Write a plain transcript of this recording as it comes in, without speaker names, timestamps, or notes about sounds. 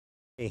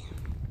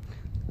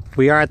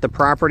We are at the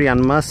property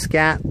on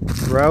Muscat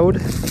Road.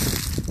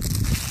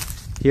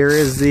 Here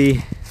is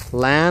the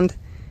land.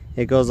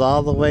 It goes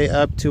all the way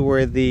up to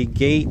where the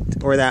gate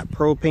or that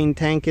propane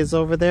tank is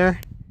over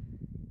there.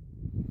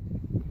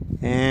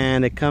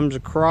 And it comes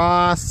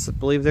across, I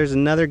believe there's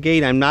another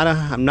gate. I'm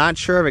not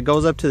sure if it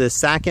goes up to the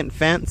second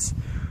fence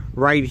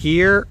right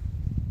here.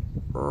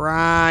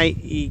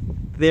 Right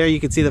there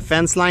you can see the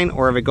fence line,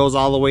 or if it goes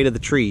all the way to the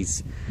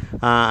trees.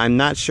 I'm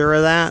not sure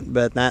of that,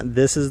 but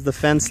this is the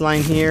fence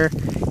line here.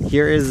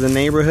 Here is the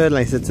neighborhood.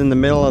 Like it's in the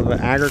middle of an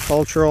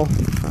agricultural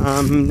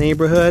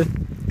neighborhood.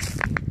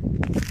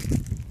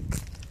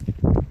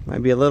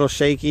 Might be a little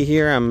shaky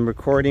here. I'm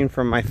recording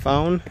from my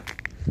phone.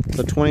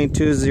 So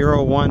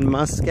 2201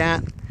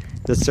 Muscat,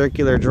 the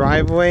circular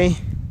driveway.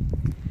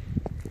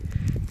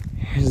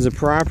 Here's the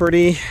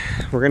property.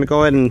 We're gonna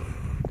go ahead and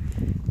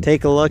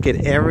take a look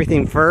at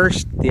everything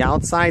first, the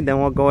outside, then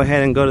we'll go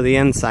ahead and go to the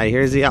inside.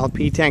 Here's the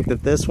LP tank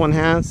that this one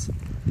has.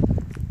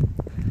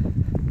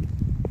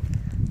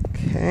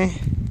 Okay.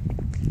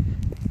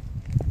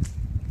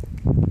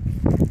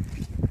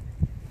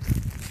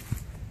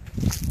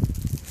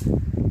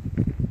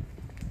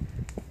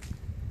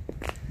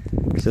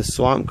 It's a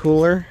swamp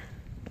cooler.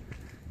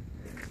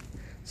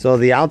 So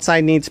the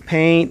outside needs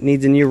paint,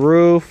 needs a new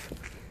roof.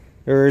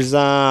 There's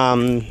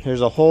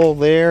a hole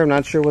there. I'm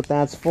not sure what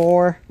that's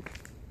for.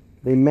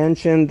 They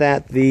mentioned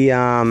that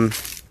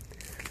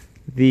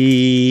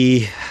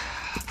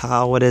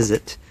what is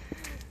it?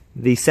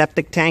 The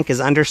septic tank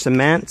is under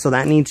cement, so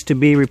that needs to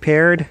be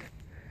repaired.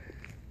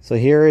 So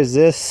here is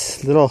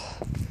this little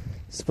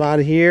spot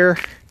here.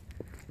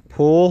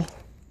 Pool.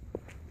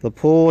 The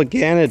pool,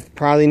 again, it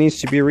probably needs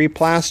to be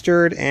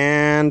replastered,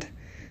 and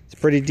it's a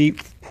pretty deep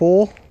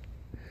pool.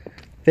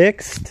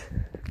 Fixed.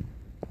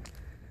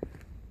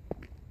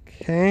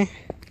 Okay.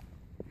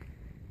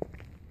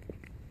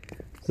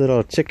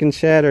 Little chicken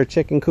shed or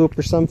chicken coop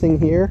or something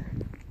here.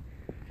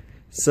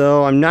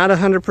 So I'm not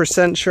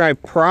 100% sure. I'm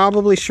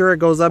probably sure it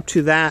goes up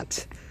to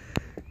that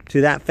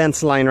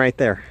fence line right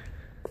there.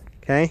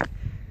 Okay,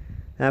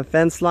 that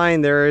fence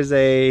line, there is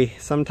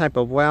some type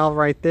of well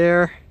right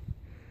there.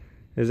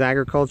 There's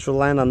agricultural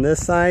land on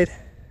this side,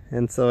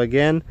 and so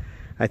again,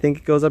 I think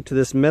it goes up to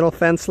this middle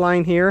fence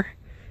line here,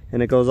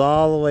 and it goes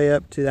all the way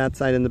up to that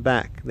side in the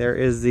back. There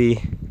is the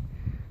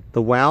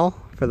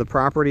well for the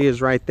property is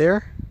right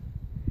there.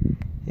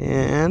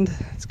 And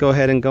let's go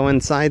ahead and go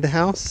inside the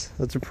house.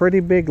 It's a pretty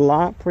big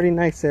lot, pretty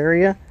nice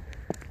area.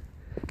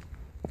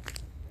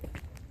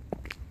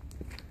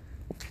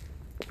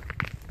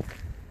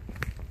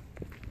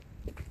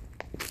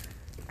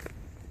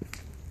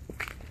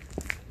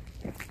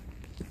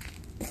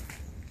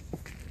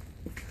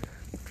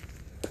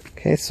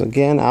 Okay, so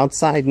again,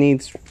 outside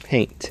needs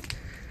paint.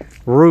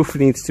 Roof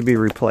needs to be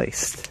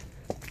replaced.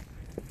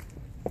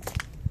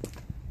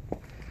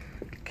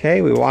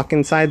 Okay, we walk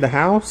inside the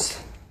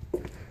house.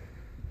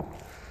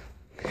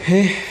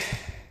 Okay.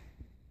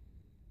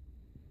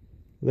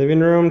 Living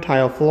room,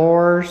 tile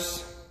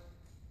floors.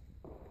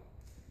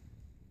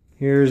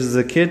 Here's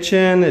the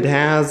kitchen. It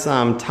has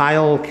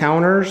tile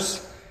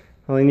counters.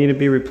 Probably need to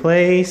be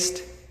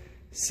replaced.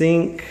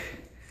 Sink,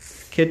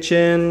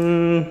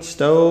 kitchen,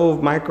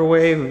 stove,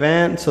 microwave,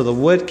 vent. So the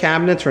wood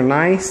cabinets are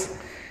nice.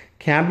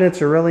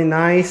 Cabinets are really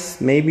nice.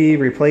 Maybe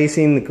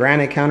replacing the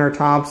granite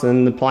countertops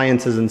and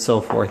appliances and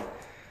so forth.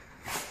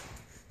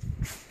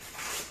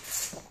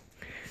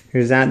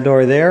 Here's that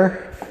door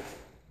there.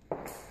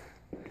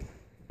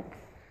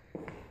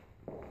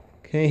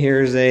 Okay,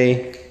 here's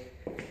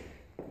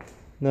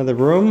another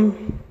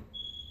room.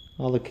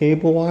 All the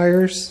cable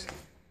wires.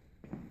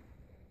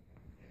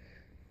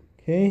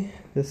 Okay,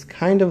 this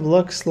kind of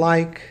looks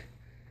like,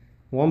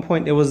 at one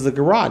point it was the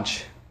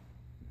garage.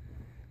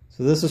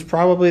 So this is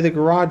probably the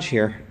garage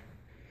here.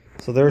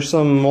 So there's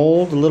some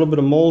mold, a little bit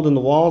of mold in the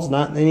walls,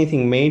 not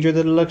anything major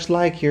that it looks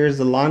like. Here's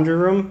the laundry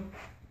room.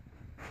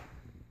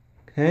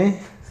 Okay.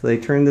 So they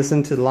turned this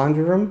into the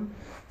laundry room.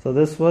 So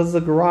this was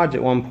the garage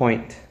at one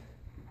point.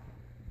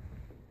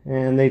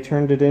 And they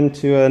turned it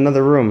into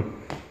another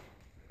room.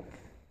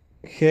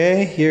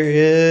 Okay, here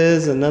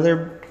is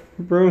another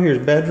room. Here's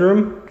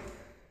bedroom.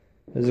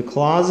 There's a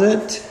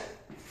closet.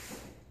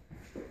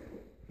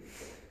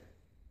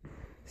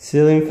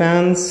 Ceiling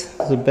fans.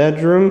 There's a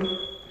bedroom.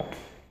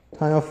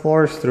 Tile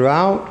floors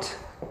throughout.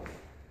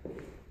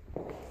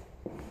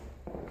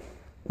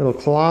 Little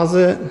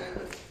closet.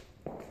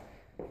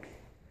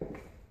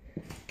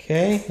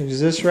 Okay, here's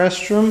this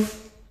restroom.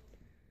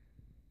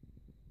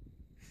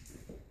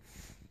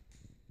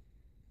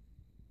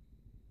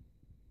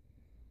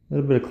 A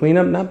little bit of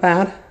cleanup, not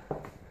bad.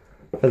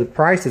 For the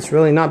price, it's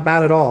really not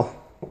bad at all.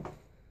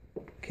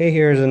 Okay,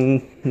 here's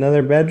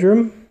another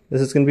bedroom.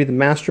 This is going to be the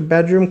master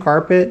bedroom.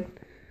 Carpet.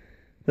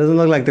 Doesn't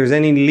look like there's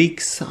any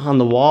leaks on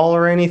the wall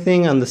or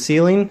anything on the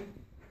ceiling.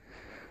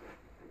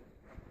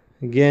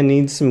 Again,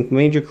 needs some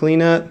major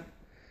cleanup.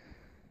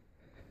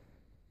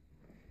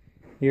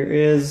 Here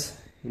is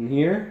in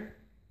here.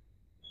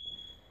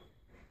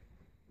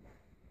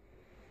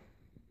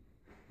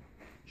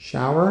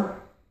 Shower.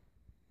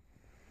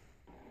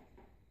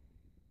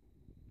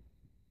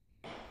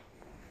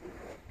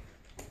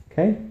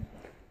 Okay,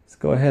 let's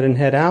go ahead and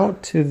head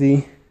out to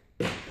the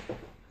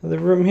other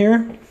room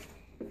here.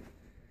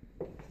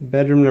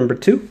 Bedroom number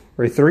 2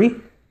 or 3.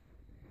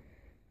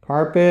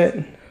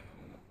 Carpet,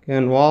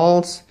 again,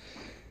 walls.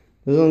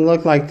 Doesn't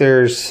look like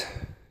there's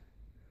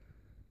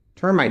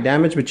termite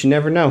damage, but you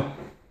never know.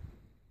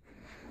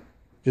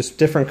 Just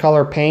different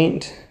color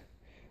paint,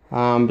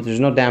 but there's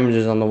no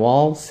damages on the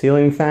walls.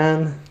 Ceiling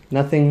fan,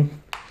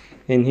 nothing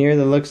in here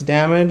that looks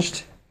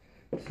damaged.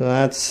 So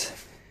that's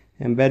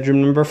in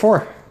bedroom number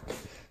 4.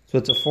 So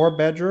it's a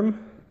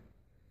 4-bedroom.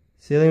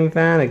 Ceiling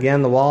fan,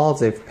 again, the walls,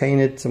 they've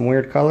painted some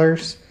weird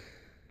colors.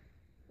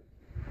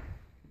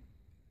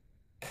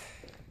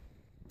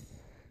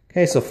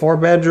 Okay, so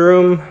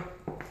 4-bedroom,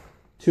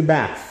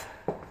 2-bath.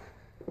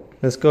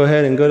 Let's go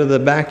ahead and go to the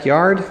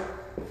backyard.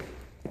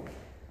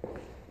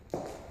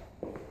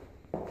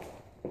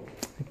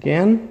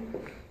 Again,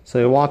 so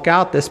you walk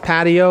out, this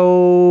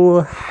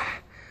patio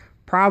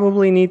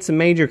probably needs some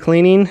major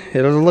cleaning.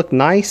 It doesn't look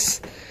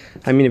nice.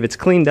 I mean, if it's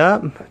cleaned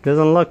up,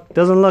 doesn't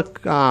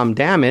look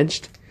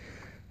damaged.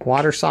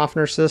 Water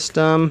softener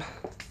system.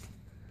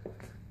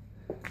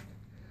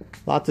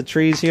 Lots of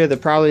trees here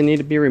that probably need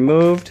to be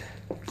removed.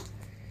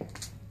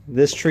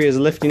 This tree is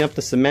lifting up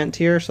the cement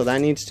here, so that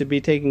needs to be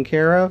taken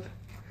care of.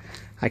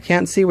 I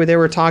can't see where they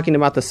were talking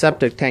about the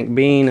septic tank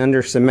being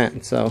under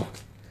cement, so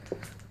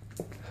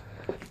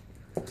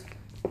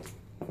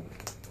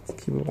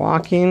let's keep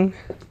walking.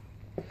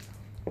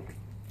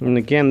 And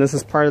again, this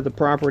is part of the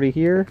property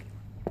here.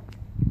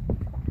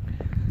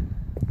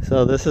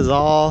 So this is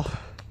all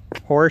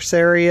horse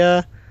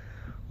area,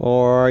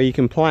 or you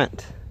can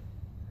plant.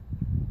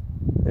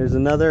 There's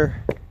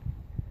another,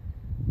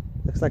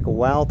 looks like a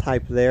well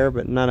type there,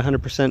 but not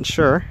 100%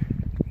 sure.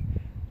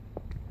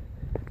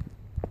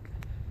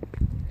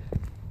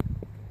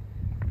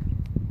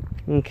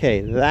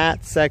 Okay,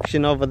 that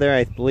section over there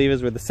I believe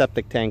is where the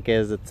septic tank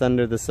is. It's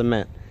under the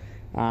cement.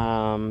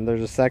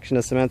 There's a section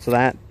of cement, so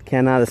that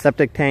the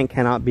septic tank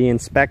cannot be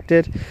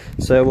inspected.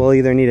 So it will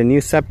either need a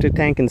new septic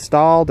tank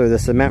installed or the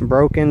cement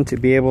broken to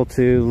be able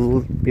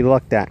to be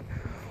looked at.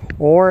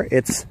 Or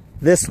it's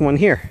this one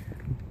here.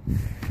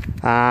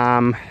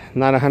 Not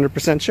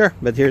 100% sure,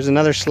 but here's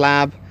another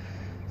slab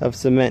of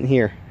cement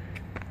here.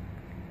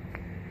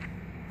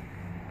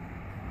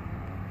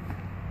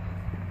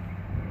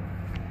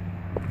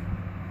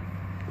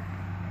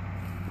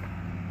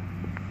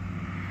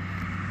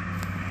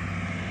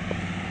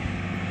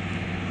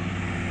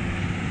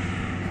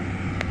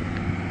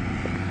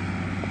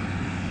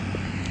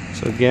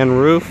 So again,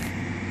 roof,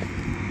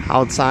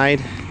 outside,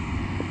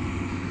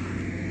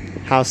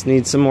 house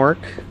needs some work.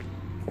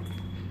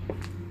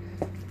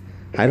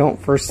 I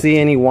don't foresee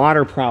any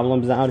water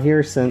problems out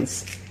here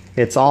since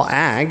it's all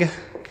ag,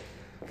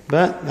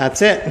 but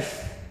that's it.